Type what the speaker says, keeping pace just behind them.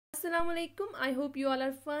Assalamu alaikum. I hope you all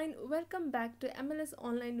are fine. Welcome back to MLS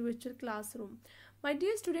Online Virtual Classroom. My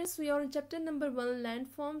dear students, we are on chapter number 1,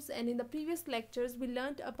 landforms, and in the previous lectures we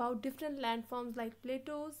learned about different landforms like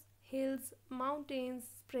plateaus, hills, mountains,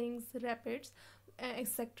 springs, rapids,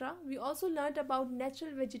 etc. We also learned about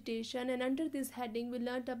natural vegetation, and under this heading we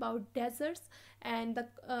learned about deserts and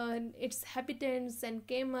its habitants and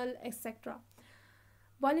camel, etc.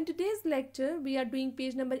 While in today's lecture, we are doing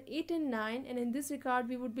page number 8 and 9, and in this regard,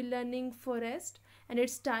 we would be learning forest and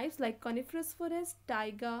its types like coniferous forest,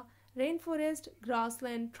 taiga, rainforest,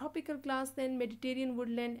 grassland, tropical grassland, Mediterranean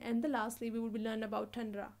woodland, and lastly, we would be learning about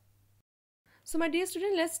tundra. So my dear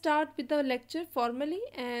student, let's start with the lecture formally,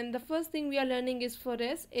 and the first thing we are learning is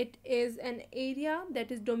forest. It is an area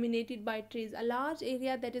that is dominated by trees. A large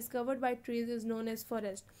area that is covered by trees is known as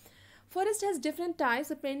forest. Forest has different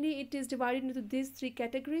types. Apparently, it is divided into these three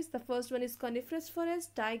categories. The first one is coniferous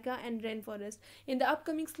forest, taiga, and rainforest. In the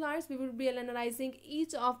upcoming slides, we will be analyzing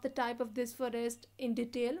each of the type of this forest in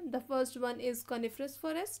detail. The first one is coniferous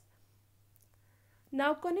forest.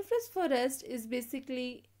 Now, coniferous forest is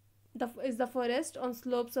basically the forest on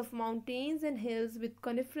slopes of mountains and hills with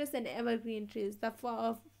coniferous and evergreen trees. The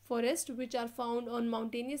forest which are found on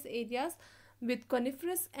mountainous areas with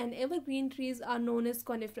coniferous and evergreen trees are known as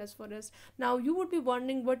coniferous forest. Now you would be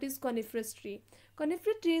wondering, what is coniferous tree?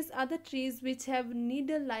 Coniferous trees are the trees which have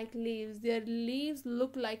needle-like leaves. Their leaves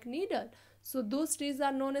look like needle. So those trees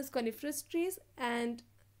are known as coniferous trees, and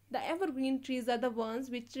the evergreen trees are the ones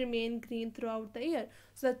which remain green throughout the year.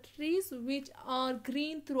 So the trees which are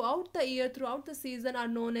green throughout the year, throughout the season, are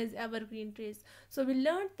known as evergreen trees. So we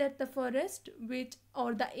learned that the forest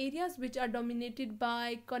the areas which are dominated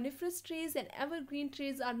by coniferous trees and evergreen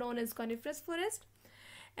trees are known as coniferous forest.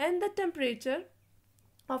 And the temperature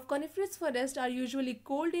of coniferous forest are usually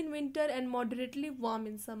cold in winter and moderately warm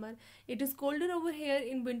in summer. It is colder over here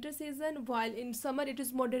in winter season, while in summer it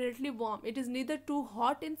is moderately warm. It is neither too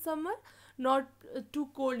hot in summer nor too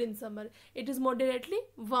cold in summer. It is moderately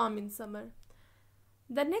warm in summer.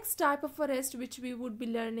 The next type of forest which we would be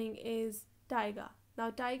learning is taiga.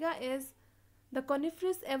 Now taiga is the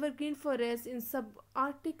coniferous evergreen forest in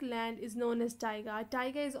subarctic land is known as taiga.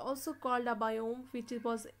 Taiga is also called a biome, which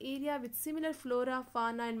was area with similar flora,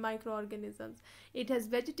 fauna, and microorganisms. It has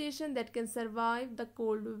vegetation that can survive the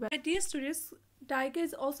cold weather. My dear students, taiga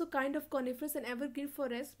is also kind of coniferous and evergreen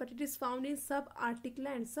forest, but it is found in subarctic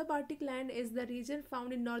land. Subarctic land is the region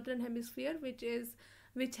found in northern hemisphere,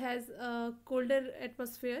 which has a colder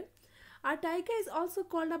atmosphere. Our taiga is also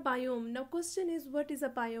called a biome. Now question is, what is a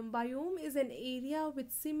biome? Biome is an area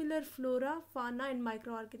with similar flora, fauna, and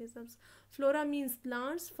microorganisms. Flora means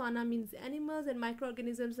plants, fauna means animals, and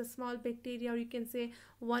microorganisms are small bacteria, or you can say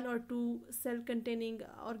one or two cell-containing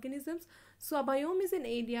organisms. So a biome is an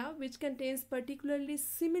area which contains particularly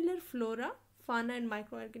similar flora, fauna, and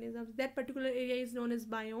microorganisms. That particular area is known as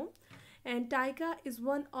biome, and taiga is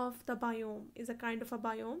one of the biome, is a kind of a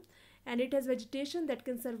biome, and it has vegetation that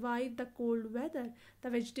can survive the cold weather. The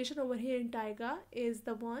vegetation over here in taiga is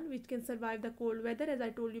the one which can survive the cold weather. As I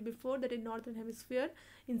told you before, that in northern hemisphere,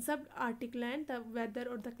 in subarctic land, the weather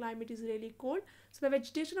or the climate is really cold. So the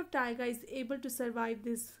vegetation of taiga is able to survive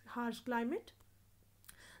this harsh climate.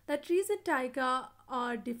 The trees in taiga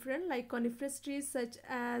are different, like coniferous trees such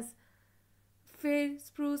as fir,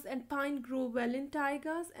 spruce, and pine grow well in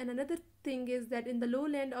taigas. And another thing is that in the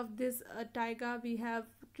lowland of this taiga, we have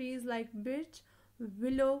trees like birch,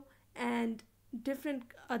 willow, and different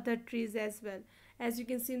other trees as well. As you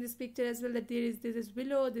can see in this picture as well, that this is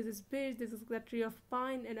willow, this is birch, this is the tree of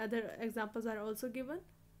pine, and other examples are also given.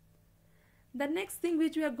 The next thing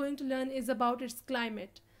which we are going to learn is about its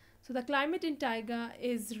climate. So the climate in taiga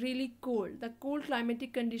is really cold. The cold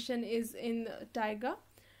climatic condition is in taiga,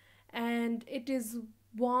 and it is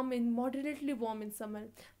moderately warm in summer.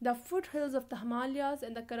 The foothills of the Himalayas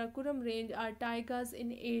and the Karakoram range are taigas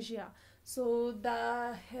in Asia. So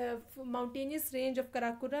the mountainous range of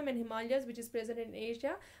Karakoram and Himalayas, which is present in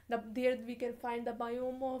Asia, there we can find the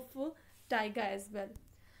biome of taiga as well.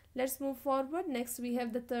 Let's move forward. Next we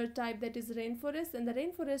have the third type, that is rainforest, and the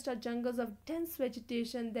rainforest are jungles of dense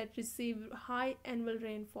vegetation that receive high annual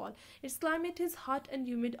rainfall. Its climate is hot and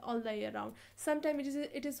humid all the year round. Sometimes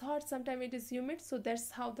it is hot, sometimes it is humid, so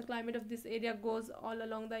that's how the climate of this area goes all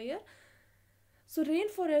along the year. So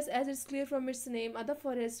rainforests, as it's clear from its name, are the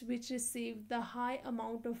forests which receive the high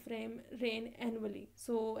amount of rain annually.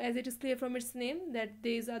 So as it is clear from its name that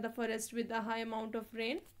these are the forests with a high amount of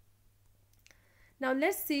rain. Now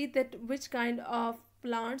let's see that which kind of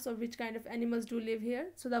plants or which kind of animals do live here.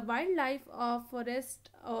 So the wildlife of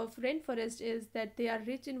rainforest is that they are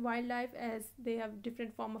rich in wildlife, as they have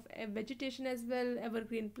different form of vegetation as well.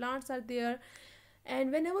 Evergreen plants are there.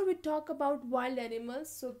 And whenever we talk about wild animals,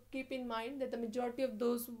 so keep in mind that the majority of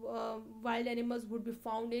those wild animals would be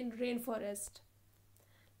found in rainforest.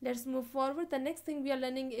 Let's move forward. The next thing we are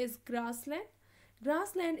learning is grassland.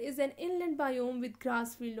 Grassland is an inland biome with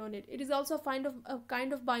grass field on it. It is also a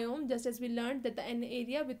kind of biome, just as we learned that an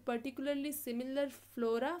area with particularly similar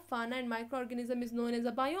flora, fauna and microorganism is known as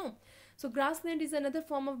a biome. So grassland is another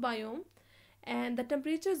form of biome, and the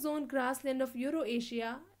temperature zone grassland of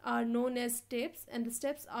Eurasia are known as steppes, and the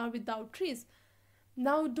steppes are without trees.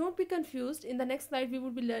 Now don't be confused, in the next slide we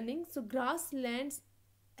will be learning. So grasslands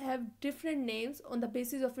have different names on the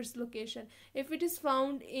basis of its location. If it is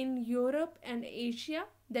found in Europe and Asia,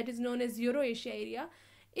 that is known as Eurasia area.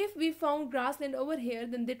 If we found grassland over here,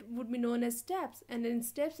 then that would be known as steppes, and in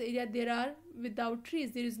steppes area there are without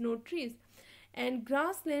trees, there is no trees. And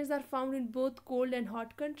grasslands are found in both cold and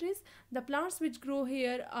hot countries. The plants which grow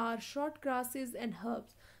here are short grasses and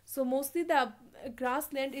herbs. So mostly the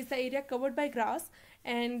grassland is the area covered by grass,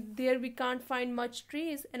 and there we can't find much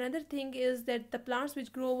trees. Another thing is that the plants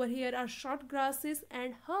which grow over here are short grasses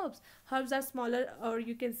and herbs. Herbs are smaller, or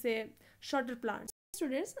you can say shorter plants.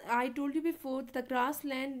 Students, I told you before that the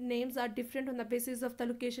grassland names are different on the basis of the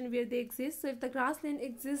location where they exist. So if the grassland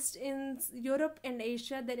exists in Europe and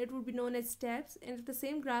Asia, then it would be known as steppes, and if the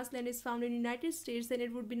same grassland is found in United States, then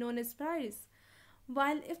it would be known as prairies.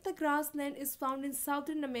 While if the grassland is found in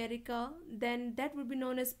Southern America, then that would be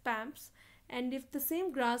known as pampas, and if the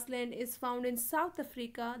same grassland is found in South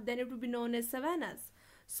Africa, then it would be known as savannas.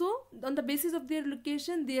 So on the basis of their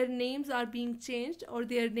location, their names are being changed, or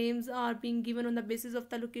their names are being given on the basis of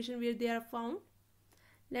the location where they are found.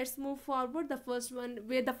 Let's move forward. The first one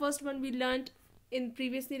we learned in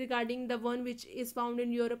previously regarding the one which is found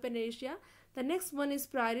in Europe and Asia. The next one is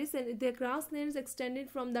prairies, and their grasslands extended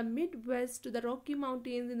from the Midwest to the Rocky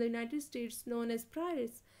Mountains in the United States, known as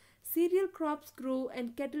prairies. Cereal crops grow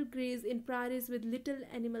and cattle graze in prairies with little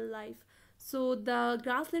animal life. So the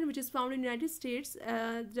grassland which is found in United States,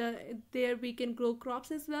 there we can grow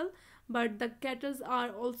crops as well, but the cattle are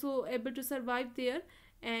also able to survive there,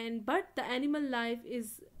 but the animal life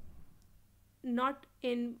is not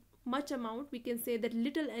in much amount. We can say that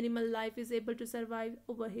little animal life is able to survive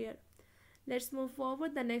over here. Let's move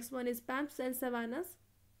forward. The next one is pampas and savannas.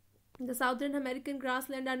 The Southern American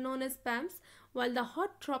grassland are known as pampas, while the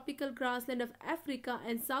hot tropical grassland of Africa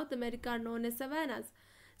and South America are known as savannas.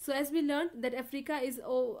 So as we learned that Africa is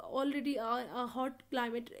already a hot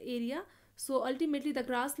climate area, so ultimately the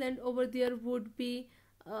grassland over there would be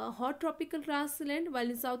a hot tropical grassland, while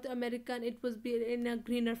in South America it was be in a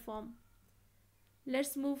greener form.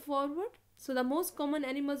 Let's move forward. So the most common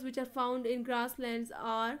animals which are found in grasslands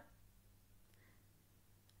are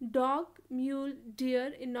dog, mule,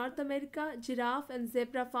 deer in North America, giraffe and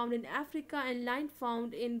zebra found in Africa, and lion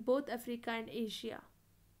found in both Africa and Asia.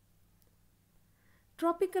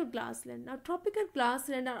 Tropical grassland. Now tropical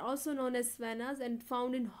grassland are also known as savannas and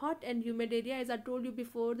found in hot and humid area. As I told you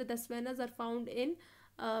before that the savannas are found in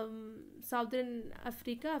southern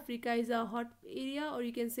Africa. Africa is a hot area, or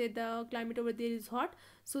you can say the climate over there is hot.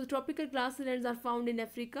 So the tropical grasslands are found in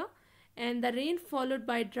Africa, and the rain followed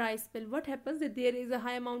by dry spell. What happens that there is a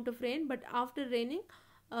high amount of rain, but after raining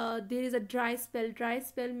there is a dry spell. Dry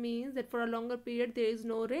spell means that for a longer period there is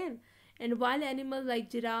no rain. And wild animals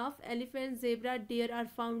like giraffe, elephant, zebra, deer are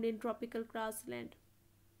found in tropical grassland.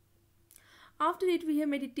 After it we have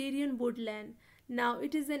Mediterranean woodland. Now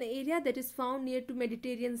it is an area that is found near to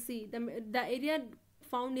Mediterranean Sea. The area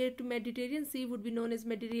found near to Mediterranean Sea would be known as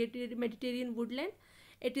Mediterranean woodland.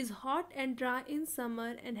 It is hot and dry in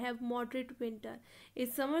summer and have moderate winter.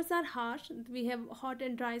 Its summers are harsh. We have hot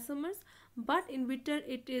and dry summers, but in winter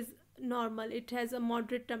it is normal. It has a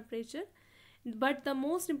moderate temperature. But the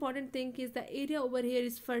most important thing is the area over here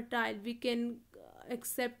is fertile. We can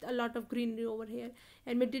accept a lot of greenery over here.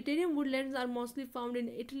 And Mediterranean woodlands are mostly found in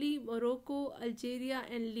Italy, Morocco, Algeria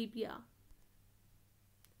and Libya.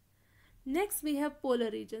 Next we have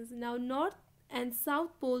polar regions. Now north and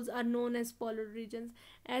south poles are known as polar regions.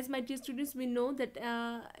 As my dear students, we know that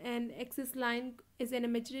an axis line is an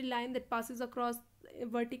imaginary line that passes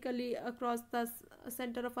vertically across the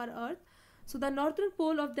center of our earth. So the northern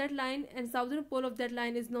pole of that line and southern pole of that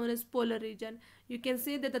line is known as polar region. You can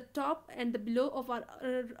say that the top and the below of our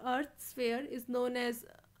earth sphere is known as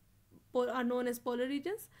polar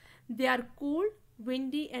regions. They are cold,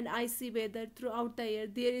 windy and icy weather throughout the year.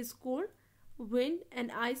 There is cold, wind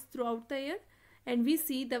and ice throughout the year. And we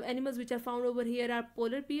see the animals which are found over here are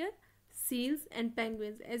polar bear, seals and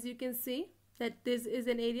penguins. As you can see that this is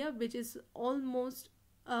an area which is almost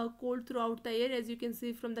cold throughout the year, as you can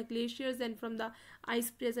see from the glaciers and from the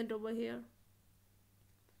ice present over here.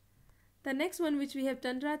 The next one which we have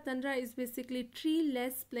tundra. Tundra is basically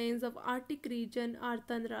tree-less plains of Arctic region are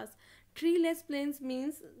tundras. Tree-less plains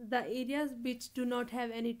means the areas which do not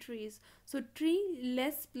have any trees. So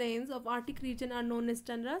tree-less plains of Arctic region are known as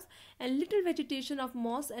tundras, and little vegetation of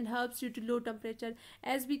moss and herbs due to low temperature.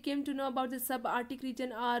 As we came to know about the subarctic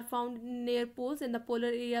region are found near poles, and the polar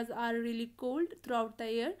areas are really cold throughout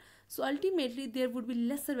the year. So ultimately there would be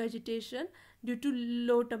lesser vegetation due to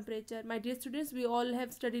low temperature. My dear students, we all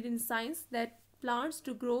have studied in science that plants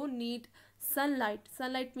to grow need sunlight.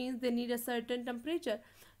 Sunlight means they need a certain temperature.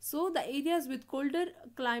 So the areas with colder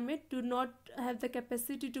climate do not have the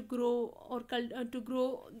capacity to grow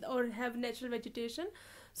or have natural vegetation.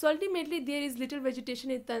 So ultimately there is little vegetation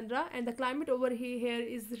in tundra, and the climate over here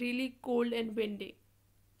is really cold and windy.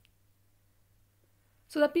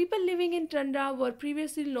 So the people living in tundra were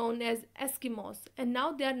previously known as Eskimos, and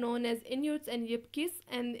now they are known as Inuits and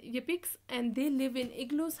Yup'iks, and they live in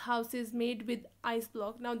igloos houses made with ice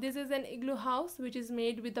block. Now this is an igloo house which is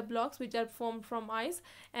made with the blocks which are formed from ice,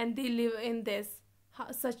 and they live in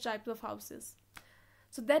such types of houses.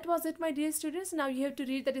 So that was it, my dear students. Now you have to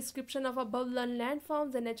read the description of above learned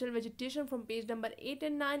landforms and natural vegetation from page number 8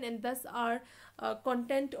 and 9, and thus our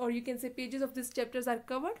content, or you can say pages of these chapters, are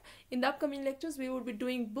covered. In the upcoming lectures we will be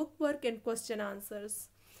doing book work and question answers.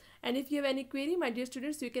 And if you have any query, my dear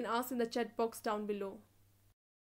students, you can ask in the chat box down below.